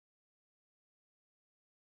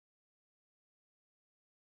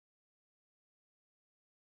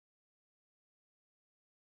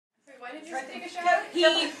Why did you take a shower?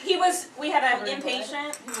 We had an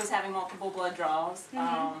inpatient who was having multiple blood draws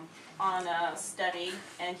on a study,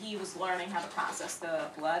 and he was learning how to process the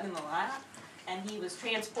blood in the lab. And he was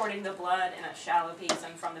transporting the blood in a shallow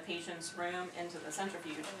basin from the patient's room into the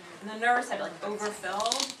centrifuge. And the nurse had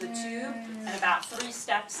overfilled the tube, and about 3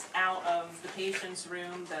 steps out of the patient's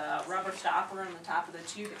room, the rubber stopper on the top of the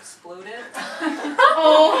tube exploded.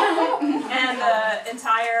 And the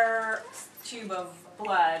entire tube of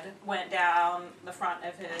blood went down the front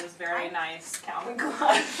of his very nice Calvin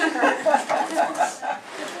Klein shirt.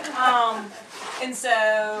 And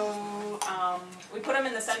so we put him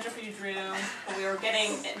in the centrifuge room. We were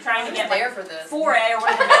trying to get there for this 4A or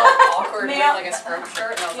one of the awkward male, like a scrub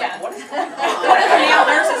shirt, and I was like, what is going on? One of the male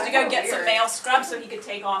nurses to go get some male scrubs so he could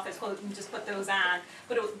take off his clothes and just put those on.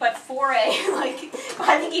 But 4A,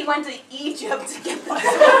 I think he went to Egypt to get them.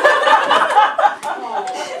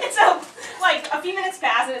 And so, a few minutes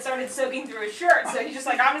passed and it started soaking through his shirt. So he's just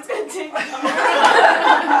like, I'm just going to take them.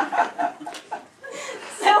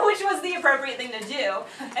 So, which was the appropriate thing to do.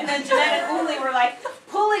 And then Jeanette and Uli were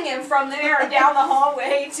pulling him from there down the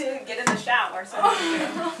hallway to get in the shower. So he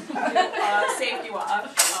could do safety wash.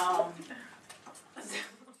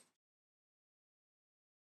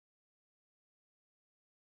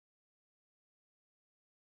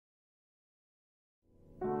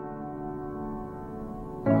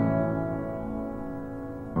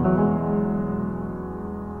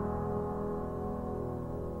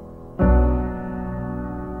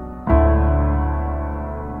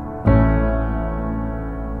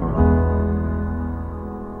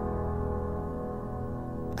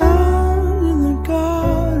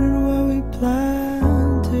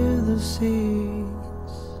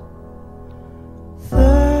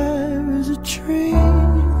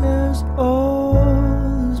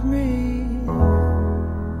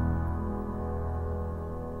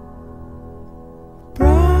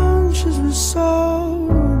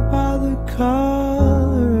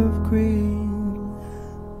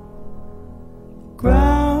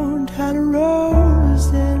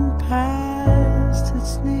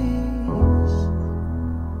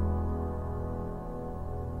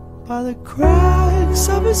 By the cracks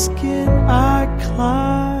of his skin I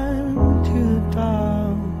climbed to the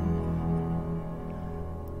top.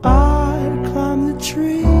 I climbed the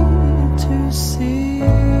tree to see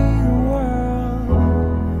the world.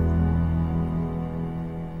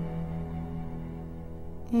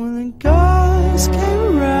 When the guys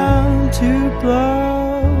came around to blow